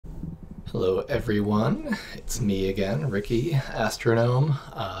Hello everyone, it's me again, Ricky, Astronome.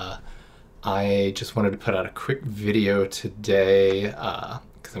 I just wanted to put out a quick video today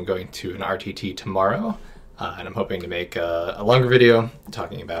because I'm going to an RTT tomorrow, and I'm hoping to make a longer video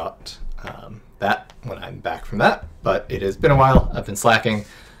talking about that when I'm back from that, but it has been a while, I've been slacking,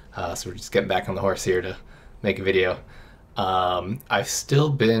 so we're just getting back on the horse here to make a video. I've still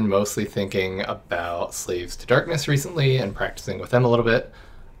been mostly thinking about Slaves to Darkness recently and practicing with them a little bit.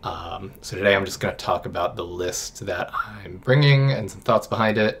 So today I'm just going to talk about the list that I'm bringing and some thoughts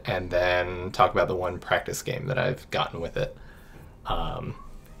behind it, and then talk about the one practice game that I've gotten with it.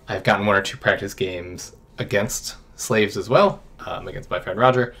 I've gotten one or two practice games against slaves as well, against my friend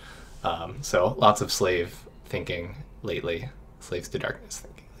Roger. So lots of slave thinking lately, Slaves to Darkness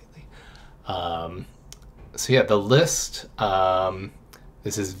thinking lately. So yeah, the list,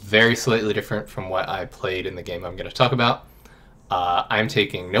 this is very slightly different from what I played in the game I'm going to talk about. I'm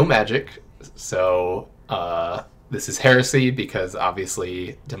taking no magic, so this is heresy because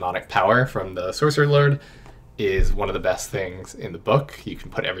obviously demonic power from the Sorcerer Lord is one of the best things in the book. You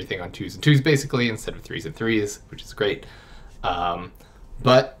can put everything on 2s and 2s basically instead of 3s and 3s, which is great.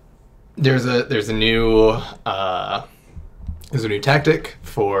 But there's a new tactic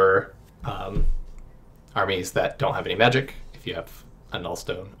for armies that don't have any magic if you have a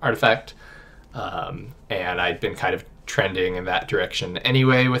Nullstone artifact, and I'd been kind of trending in that direction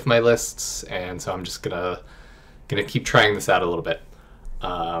anyway with my lists, and so I'm just gonna keep trying this out a little bit.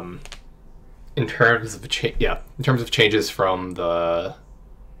 In terms of changes from the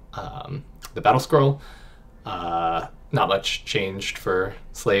battle scroll, not much changed for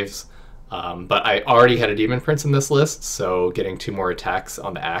slaves, but I already had a Demon Prince in this list, so getting 2 more attacks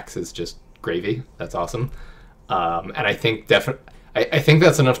on the axe is just gravy. That's awesome, and I think I think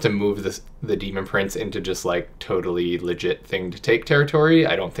that's enough to move the Demon Prince into just like totally legit thing to take territory.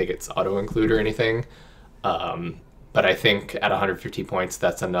 I don't think it's auto-include or anything. But I think at 150 points,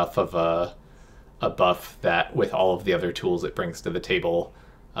 that's enough of a buff that with all of the other tools it brings to the table,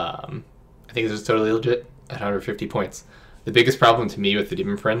 I think this is totally legit at 150 points. The biggest problem to me with the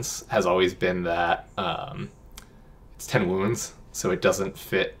Demon Prince has always been that it's 10 wounds, so it doesn't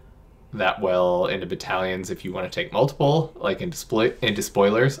fit that well into battalions if you want to take multiple, like into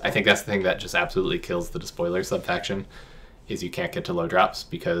spoilers. I think that's the thing that just absolutely kills the despoiler subfaction, is you can't get to low drops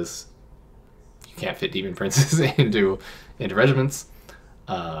because you can't fit Demon Princes into regiments,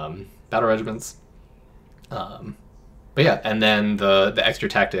 battle regiments. But yeah, and then the extra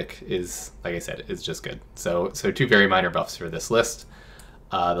tactic is, like I said, is just good. So 2 very minor buffs for this list.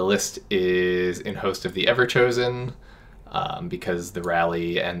 The list is in Host of the Everchosen, because the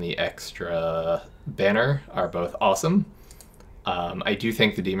rally and the extra banner are both awesome. I do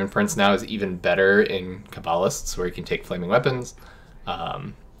think the Demon Prince now is even better in Kabbalists, where you can take flaming weapons.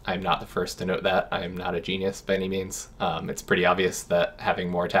 I'm not the first to note that. I'm not a genius by any means. It's pretty obvious that having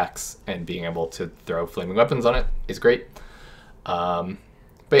more attacks and being able to throw flaming weapons on it is great. But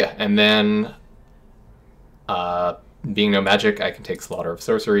yeah, and then being no magic, I can take Slaughter of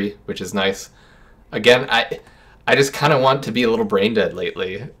Sorcery, which is nice. Again, I just kind of want to be a little brain dead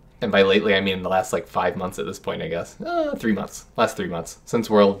lately. And by lately, I mean the last like 5 months at this point, I guess. 3 months. Last 3 months. Since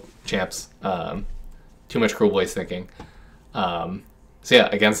World Champs. Too much Cruel Boys thinking. So yeah,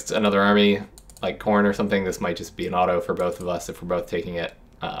 against another army, like Khorne or something, this might just be an auto for both of us if we're both taking it.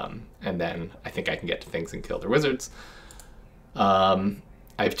 And then I think I can get to things and kill their wizards. I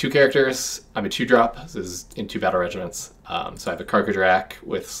have 2 characters. I'm a 2-drop. This is in 2 battle regiments. So I have a Karkadrak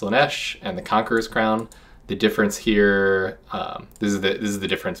with Slaanesh and the Conqueror's Crown. The difference here, this is the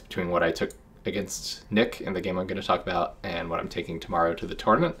difference between what I took against Nick in the game I'm going to talk about and what I'm taking tomorrow to the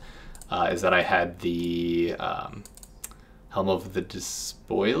tournament, is that I had the Helm of the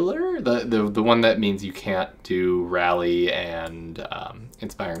Despoiler, the one that means you can't do Rally and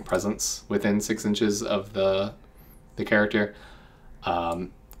Inspiring Presence within 6 inches of the character.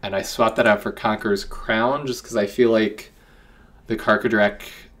 And I swapped that out for Conqueror's Crown just because I feel like the Karkadrak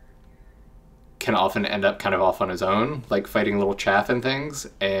can often end up kind of off on his own, like fighting little chaff and things,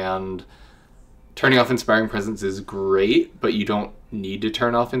 and turning off Inspiring Presence is great, but you don't need to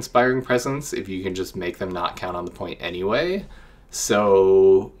turn off Inspiring Presence if you can just make them not count on the point anyway.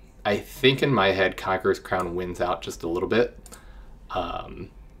 So I think in my head, Conqueror's Crown wins out just a little bit. I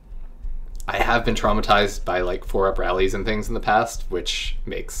have been traumatized by like 4-up rallies and things in the past, which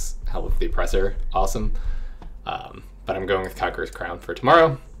makes Helm of the Oppressor awesome. But I'm going with Conqueror's Crown for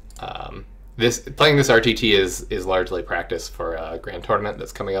tomorrow. Playing this RTT is largely practice for a grand tournament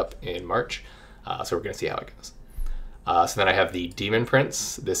that's coming up in March, so we're going to see how it goes. So then I have the Demon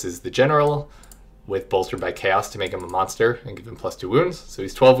Prince. This is the general. with Bolstered by Chaos to make him a monster and give him +2 wounds. So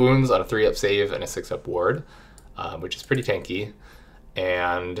he's 12 wounds on a 3-up save and a 6-up ward, which is pretty tanky.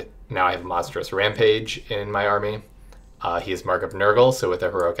 And now I have a Monstrous Rampage in my army. He has Mark of Nurgle, so with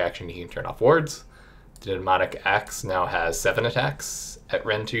a heroic action he can turn off wards. The Daemonic Axe now has 7 attacks at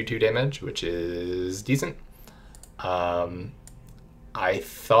Ren 2 damage, which is decent. I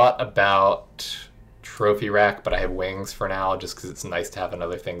thought about Trophy Rack, but I have Wings for now just because it's nice to have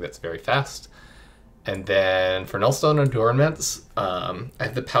another thing that's very fast. And then for Nullstone Adornments, I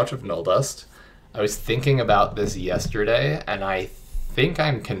have the Pouch of Null Dust. I was thinking about this yesterday, and I think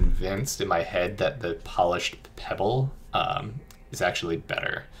I'm convinced in my head that the Polished Pebble is actually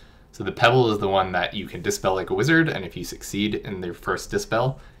better. So the Pebble is the one that you can dispel like a wizard, and if you succeed in the first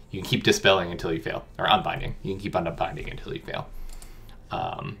dispel, you can keep dispelling until you fail, or unbinding. You can keep unbinding until you fail.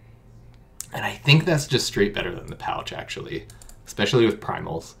 And I think that's just straight better than the Pouch, actually, especially with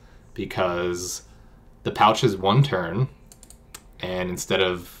primals, because the Pouch is 1 turn, and instead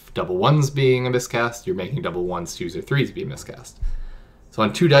of double 1s being a miscast, you're making double 1s, 2s, or 3s be a miscast. So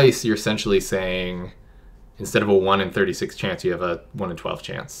on 2 dice, you're essentially saying, instead of a 1 in 36 chance, you have a 1 in 12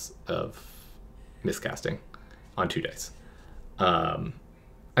 chance of miscasting on 2 dice. And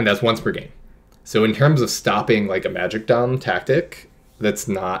that's once per game. So in terms of stopping like a Magic Dom tactic, that's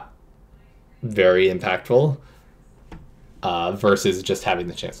not very impactful versus just having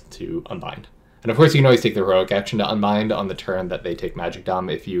the chance to unbind. And of course, you can always take the heroic action to unbind on the turn that they take Magic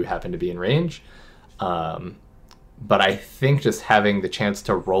Dom if you happen to be in range. But I think just having the chance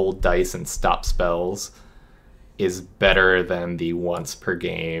to roll dice and stop spells is better than the once per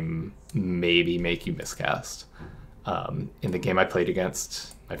game, maybe make you miscast. In the game I played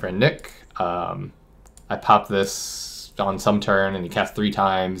against my friend Nick, I popped this on some turn and he cast 3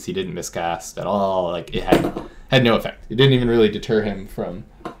 times. He didn't miscast at all. Like it had no effect. It didn't even really deter him from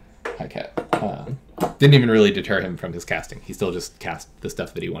didn't even really deter him from his casting. He still just cast the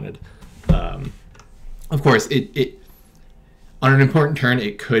stuff that he wanted. Of course, it on an important turn,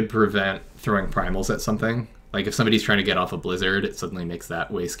 it could prevent throwing primals at something. Like if somebody's trying to get off a blizzard, it suddenly makes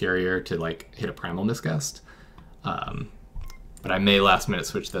that way scarier to like hit a primal miscast. But I may last minute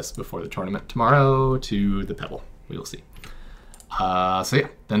switch this before the tournament tomorrow to the Pebble. We will see. So yeah,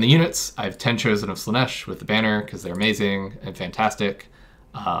 then the units. I have 10 Chosen of Slaanesh with the banner because they're amazing and fantastic.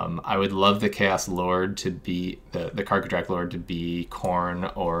 I would love the Chaos Lord to be, the Karkadrak Lord to be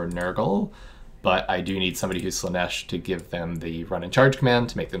Khorne or Nurgle, but I do need somebody who's Slaanesh to give them the run and charge command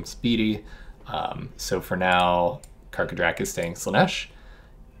to make them speedy. So for now, Karkadrak is staying Slaanesh.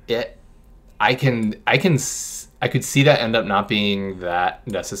 I could see that end up not being that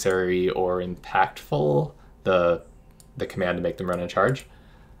necessary or impactful, the command to make them run and charge.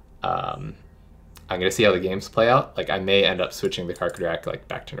 I'm going to see how the games play out. Like I may end up switching the Karkadrak like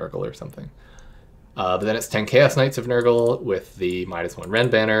back to Nurgle or something. But then it's 10 Chaos Knights of Nurgle with the -1 Ren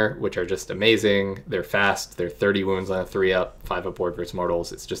banner, which are just amazing. They're fast. They're 30 wounds on a 3-up, 5-up board versus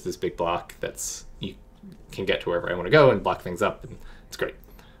mortals. It's just this big block that's you can get to wherever I want to go and block things up, and it's great.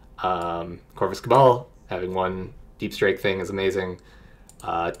 Corvus Cabal, having 1 Deep Strike thing is amazing.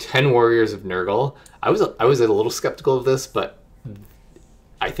 10 Warriors of Nurgle. I was a little skeptical of this, but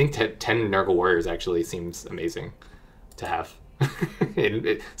I think 10 Nurgle Warriors actually seems amazing to have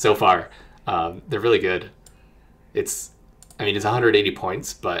so far. They're really good. It's 180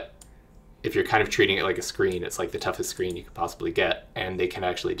 points, but if you're kind of treating it like a screen, it's like the toughest screen you could possibly get, and they can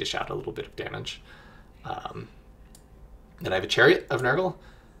actually dish out a little bit of damage. Then I have a Chariot of Nurgle,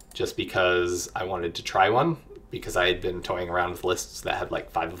 just because I wanted to try one, because I had been toying around with lists that had like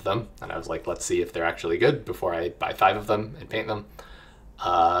 5 of them, and I was like, let's see if they're actually good before I buy 5 of them and paint them.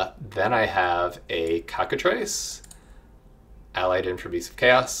 Then I have a Cockatrice, allied in Pervasive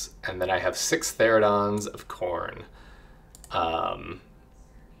Chaos, and then I have 6 Theridons of Khorne.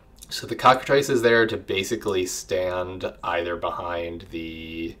 So the Cockatrice is there to basically stand either behind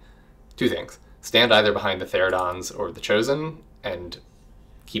the 2 things. Stand either behind the Theridons or the Chosen and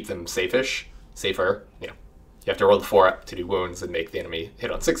keep them safer. You have to roll the 4-up to do wounds and make the enemy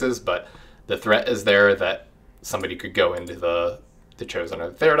hit on 6s, but the threat is there that somebody could go into the Chosen or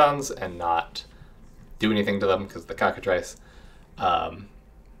the Theridons and not do anything to them because of the Cockatrice.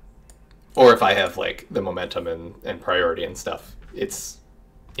 Or if I have like the momentum and priority and stuff,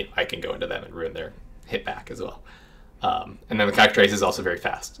 I can go into them and ruin their hit back as well. And then the Cockatrice is also very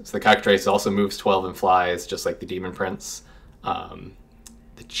fast. So the Cockatrice also moves 12 and flies, just like the Demon Prince.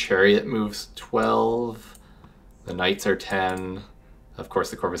 The Chariot moves 12. The Knights are 10. Of course,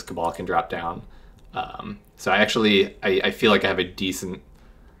 the Corvus Cabal can drop down. So I feel like I have decent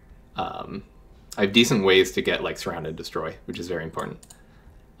ways to get like surround and destroy, which is very important.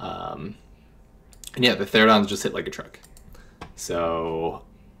 And yeah, the Therodons just hit like a truck. So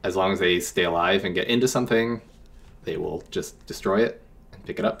as long as they stay alive and get into something, they will just destroy it and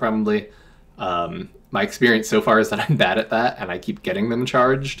pick it up probably. My experience so far is that I'm bad at that, and I keep getting them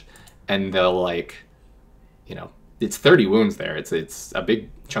charged, and they'll like, you know, it's 30 wounds there. It's a big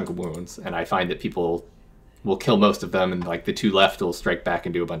chunk of wounds, and I find that people will kill most of them, and like the 2 left will strike back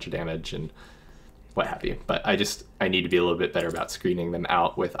and do a bunch of damage and what have you. But I need to be a little bit better about screening them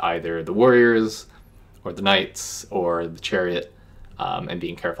out with either the warriors or the knights or the chariot, and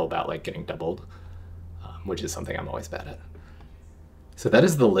being careful about like getting doubled, which is something I'm always bad at. So that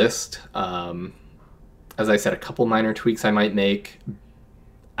is the list. As I said, a couple minor tweaks I might make.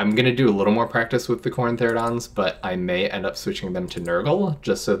 I'm going to do a little more practice with the Khorne Therodons, but I may end up switching them to Nurgle,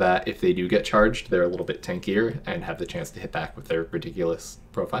 just so that if they do get charged, they're a little bit tankier and have the chance to hit back with their ridiculous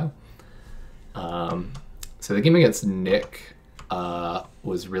profile. So the game against Nick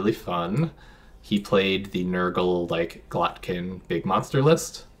was really fun. He played the Nurgle, like, Glotkin big monster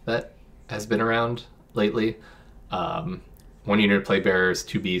list that has been around lately. 1 unit of Plague Bearers,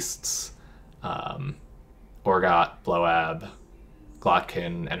 2 beasts, Orgot, Bloab,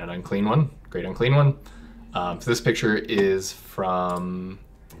 Glotkin, and an unclean one, great unclean one. So this picture is from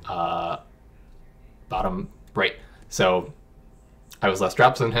bottom right. So I was less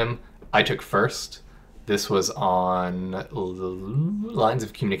drops than him. I took first. This was on lines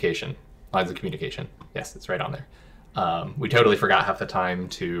of communication. Lines of communication. Yes, it's right on there. We totally forgot half the time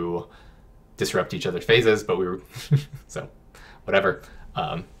to disrupt each other's phases, but we were so whatever.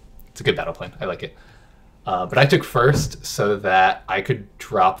 It's a good battle plan. I like it. But I took first so that I could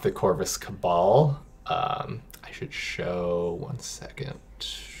drop the Corvus Cabal. I should show, 1 second.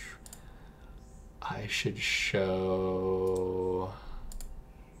 I should show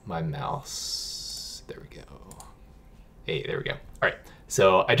my mouse. There we go. Hey, there we go. All right.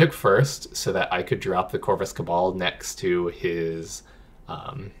 So I took first so that I could drop the Corvus Cabal next to his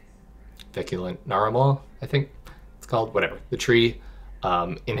Feculent Naramal, I think it's called, whatever, the tree,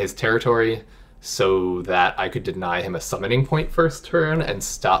 in his territory, so that I could deny him a summoning point first turn and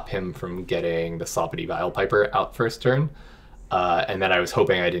stop him from getting the Sloppity Vilepyper out first turn. And then I was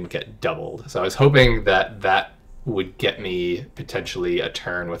hoping I didn't get doubled. So I was hoping that that would get me potentially a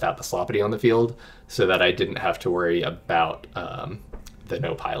turn without the Sloppity on the field, so that I didn't have to worry about the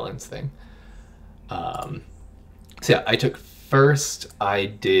no pylons thing. So yeah, I took first. I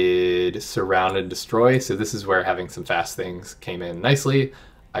did Surround and Destroy, so this is where having some fast things came in nicely.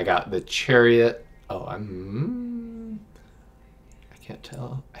 I got the chariot. Oh, I can't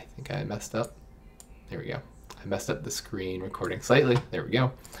tell. I think I messed up. There we go. I messed up the screen recording slightly. There we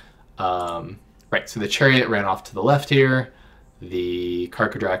go. Right, so the chariot ran off to the left here. The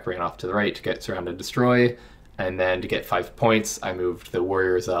Karkadrak ran off to the right to get Surround and Destroy. And then to get 5 points, I moved the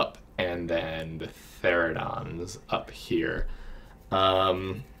warriors up and then the Therodons up here.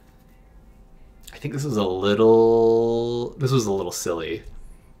 I think this was a little silly.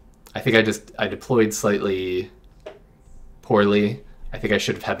 I think I deployed slightly poorly. I think I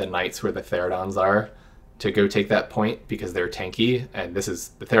should have had the knights where the Therodons are to go take that point, because they're tanky, and the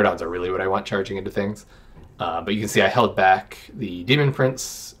Therodons are really what I want charging into things. But you can see I held back. The Demon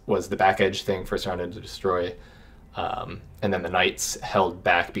Prince was the back edge thing for Surround to Destroy. And then the knights held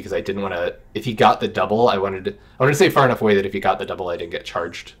back because I didn't want to, if he got the double, I wanted to stay far enough away that if he got the double, I didn't get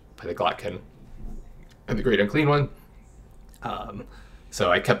charged by the Glotkin and the Great Unclean One.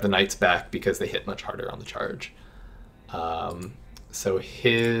 So I kept the knights back because they hit much harder on the charge. So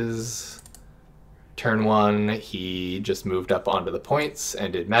his turn 1, he just moved up onto the points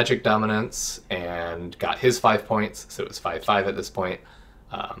and did magic dominance and got his 5 points. So it was 5-5 at this point.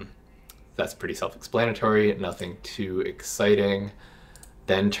 That's pretty self-explanatory, nothing too exciting.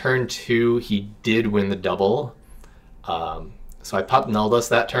 Then turn 2, he did win the double. So I popped Nulldust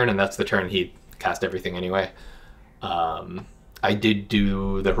that turn, and that's the turn he cast everything anyway. I did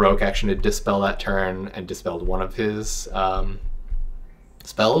do the heroic action to dispel that turn and dispelled one of his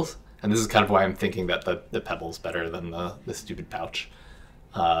spells. And this is kind of why I'm thinking that the Pebble's better than the stupid pouch.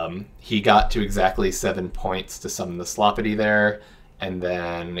 He got to exactly 7 points to summon the Sloppity there. And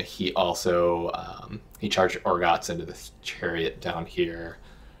then he also, he charged Orgots into the chariot down here.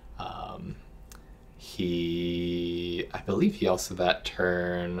 I believe he also that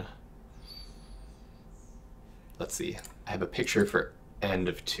turn, let's see, I have a picture for end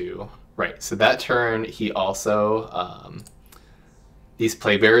of 2. Right, so that turn he also, these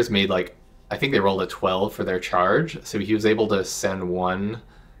Plague Bearers made like, I think they rolled a 12 for their charge. So he was able to send 1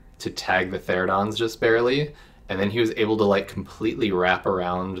 to tag the Therodons just barely. And then he was able to like completely wrap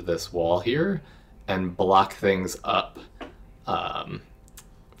around this wall here and block things up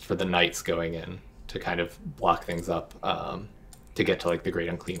for the knights going in to kind of block things up, to get to like the Great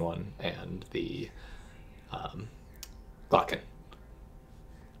Unclean One and the Glocken.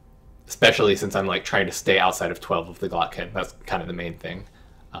 Especially since I'm like trying to stay outside of 12 of the Glocken. That's kind of the main thing,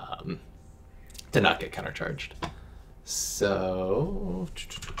 to not get countercharged. So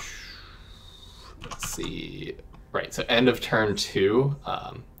let's see. Right, so end of turn 2.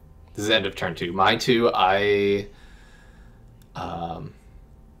 This is end of turn 2. My 2,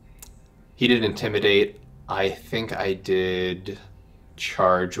 he did Intimidate. I think I did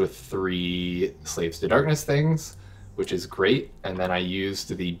charge with 3 Slaves to Darkness things, which is great. And then I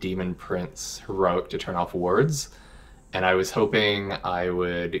used the Demon Prince Heroic to turn off wards. And I was hoping I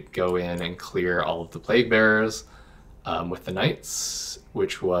would go in and clear all of the Plague Bearers with the Knights,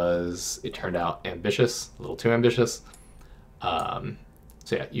 which was, it turned out ambitious, a little too ambitious. So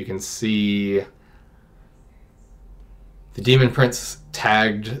yeah, you can see the Demon Prince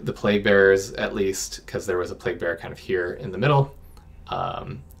tagged the Plague Bearers, at least, because there was a Plague Bearer kind of here in the middle.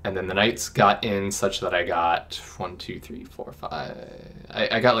 And then the Knights got in such that I got 1, 2, 3, 4, 5...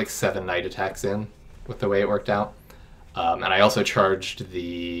 I got like 7 Knight attacks in with the way it worked out. And I also charged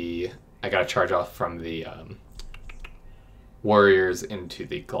the... I got a charge off from the Warriors into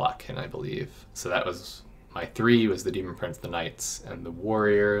the Glocken, I believe. So that was... My 3 was the Demon Prince, the Knights, and the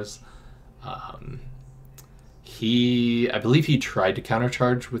Warriors. I believe he tried to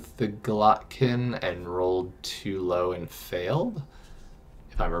countercharge with the Glocken and rolled too low and failed,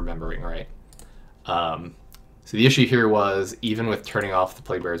 if I'm remembering right. So the issue here was, even with turning off the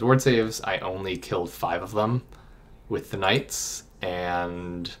Plague Bearer's ward saves, I only killed 5 of them with the Knights,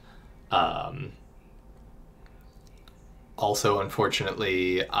 and also,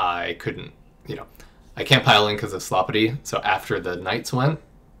 unfortunately, I couldn't, I can't pile in because of Sloppity, so after the Knights went,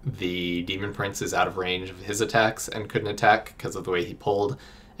 the Demon Prince is out of range of his attacks and couldn't attack because of the way he pulled,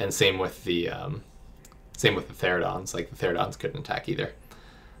 and same with the Theridons. Like, the Theridons couldn't attack either.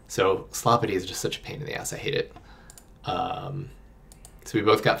 So Sloppity is just such a pain in the ass. I hate it. So we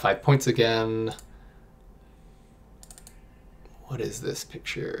both got 5 points again. What is this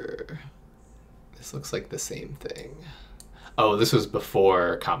picture? This looks like the same thing. Oh, this was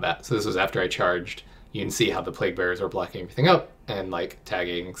before combat. So this was after I charged. You can see how the Plague Bearers are blocking everything up and like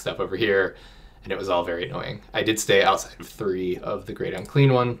tagging stuff over here, and it was all very annoying. I did stay outside of 3 of the Great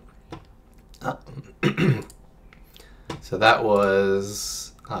Unclean One. So that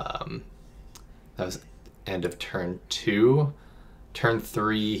was end of turn 2. Turn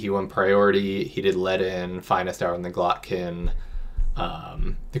 3, he won priority. He did let in Finest Hour in the Glocken.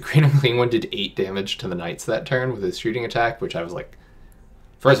 The Great Unclean One did 8 damage to the Knights that turn with his shooting attack, which I was like,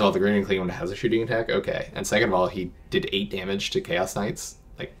 first of all, the Great Unclean One has a shooting attack? Okay. And second of all, he did 8 damage to Chaos Knights.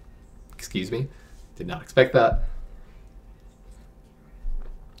 Like, excuse me. Did not expect that.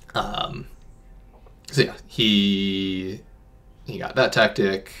 So yeah, he got that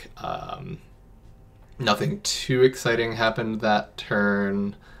tactic. Nothing too exciting happened that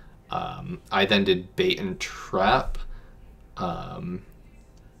turn. I then did Bait and Trap.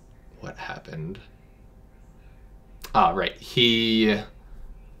 What happened? Right.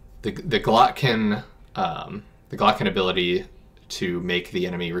 The Glocken ability to make the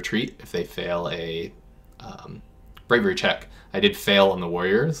enemy retreat if they fail a bravery check. I did fail on the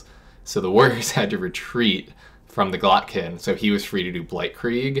Warriors, so the Warriors had to retreat from the Glocken, so he was free to do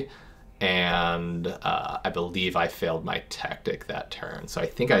Blightcrieg, and I believe I failed my tactic that turn. So I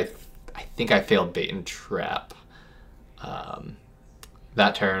think I failed Bait and Trap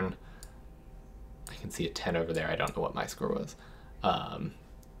that turn. I can see a 10 over there. I don't know what my score was.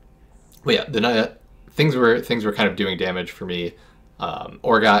 But yeah, things were kind of doing damage for me.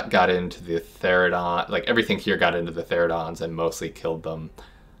 Orgot got into the Theridon, like everything here got into the Theridons and mostly killed them.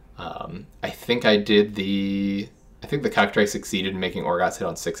 I think the Cockatrice succeeded in making Orgots hit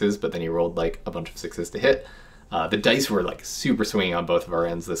on 6s, but then he rolled like a bunch of 6s to hit. The dice were like super swinging on both of our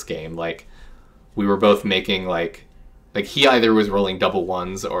ends this game. Like, we were both making like he either was rolling double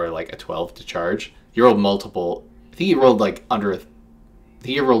 1s or like a 12 to charge. He rolled multiple. I think he rolled like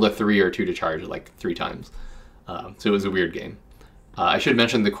he rolled a 3 or 2 to charge like 3 times. So it was a weird game. I should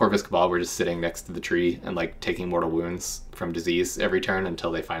mention the Corvus Cabal were just sitting next to the tree and like taking mortal wounds from disease every turn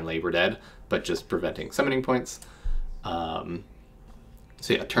until they finally were dead, but just preventing summoning points. So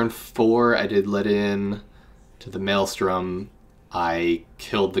yeah, turn 4 I did let in to the Maelstrom. I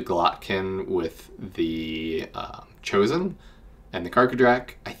killed the Glocken with the Chosen and the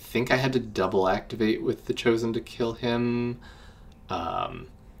Karkadrak. I think I had to double activate with the Chosen to kill him.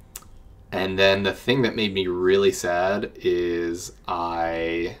 And then the thing that made me really sad is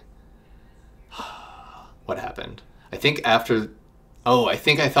what happened? I think after Oh, I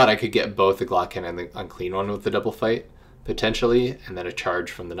think I thought I could get both the Glocken and the Unclean One with the double fight, potentially, and then a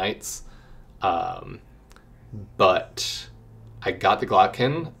charge from the Knights. Um, but I got the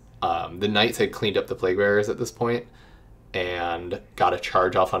Glocken. The Knights had cleaned up the Plague Bearers at this point, and got a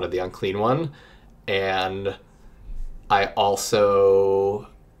charge off onto the Unclean One. And I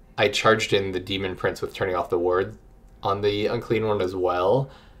charged in the Demon Prince with turning off the ward on the Unclean One as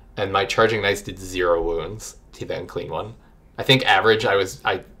well, and my charging Knights did 0 wounds to the Unclean One. I think average,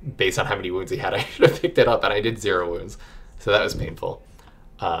 based on how many wounds he had, I should have picked it up, and I did 0 wounds, so that was painful.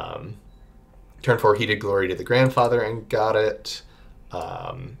 Turn 4, he did Glory to the Grandfather and got it.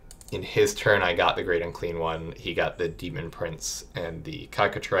 In his turn, I got the Great Unclean One. He got the Demon Prince and the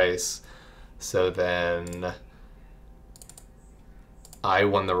Cockatrice. So then I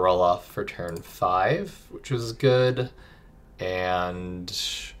won the roll-off for turn 5, which was good. And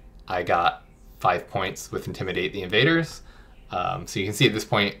I got 5 points with Intimidate the Invaders. So you can see at this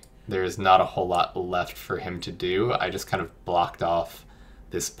point, there's not a whole lot left for him to do. I just kind of blocked off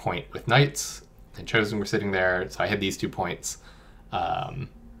this point with Knights, and Chosen were sitting there, so I had these 2 points.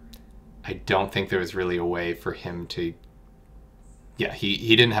 I don't think there was really a way for him to... Yeah,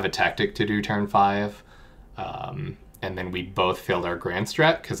 he didn't have a tactic to do turn 5. And then we both failed our grand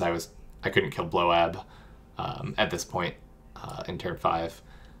strat, because I couldn't kill Blowab at this point in turn 5.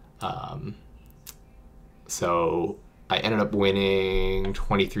 So I ended up winning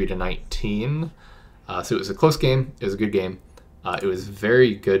 23-19. So it was a close game. It was a good game. It was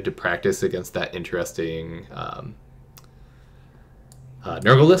very good to practice against that interesting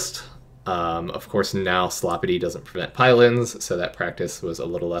Nurgle list. Of course, now Sloppity doesn't prevent pylons, so that practice was a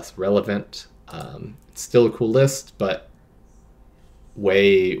little less relevant. It's still a cool list, but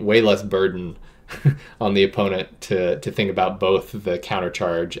way less burden on the opponent to think about both the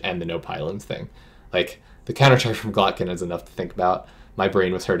countercharge and the no pylons thing. Like, the countercharge from Glocken is enough to think about. My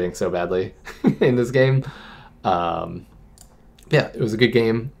brain was hurting so badly in this game. Yeah, it was a good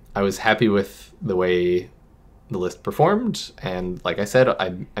game. I was happy with the way the list performed, and like I said,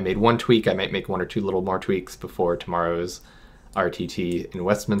 I made 1 tweak. I might make 1 or 2 little more tweaks before tomorrow's RTT in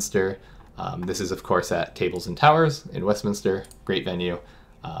Westminster. This is, of course, at Tables and Towers in Westminster. Great venue.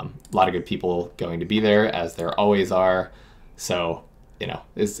 A lot of good people going to be there, as there always are. So, you know,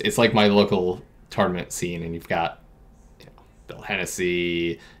 it's like my local tournament scene, and you've got, you know, Bill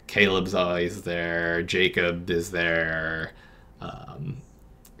Hennessy, Caleb's always there, Jacob is there,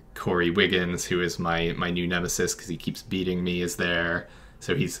 Corey Wiggins, who is my new nemesis because he keeps beating me, is there.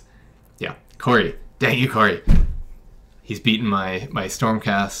 So yeah, Corey. Dang you, Corey. He's beaten my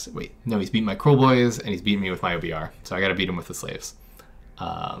Stormcast. Wait, no, he's beaten my Cruel Boys, and he's beaten me with my OBR. So I got to beat him with the Slaves.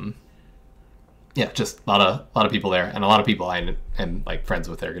 Yeah, just a lot of people there, and a lot of people I am like friends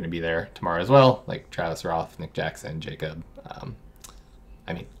with are going to be there tomorrow as well, like Travis Roth, Nick Jackson, Jacob.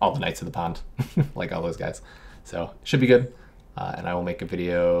 I mean, all the Knights of the Pond, like all those guys. So should be good. And I will make a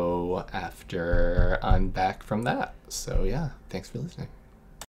video after I'm back from that. So yeah, thanks for listening.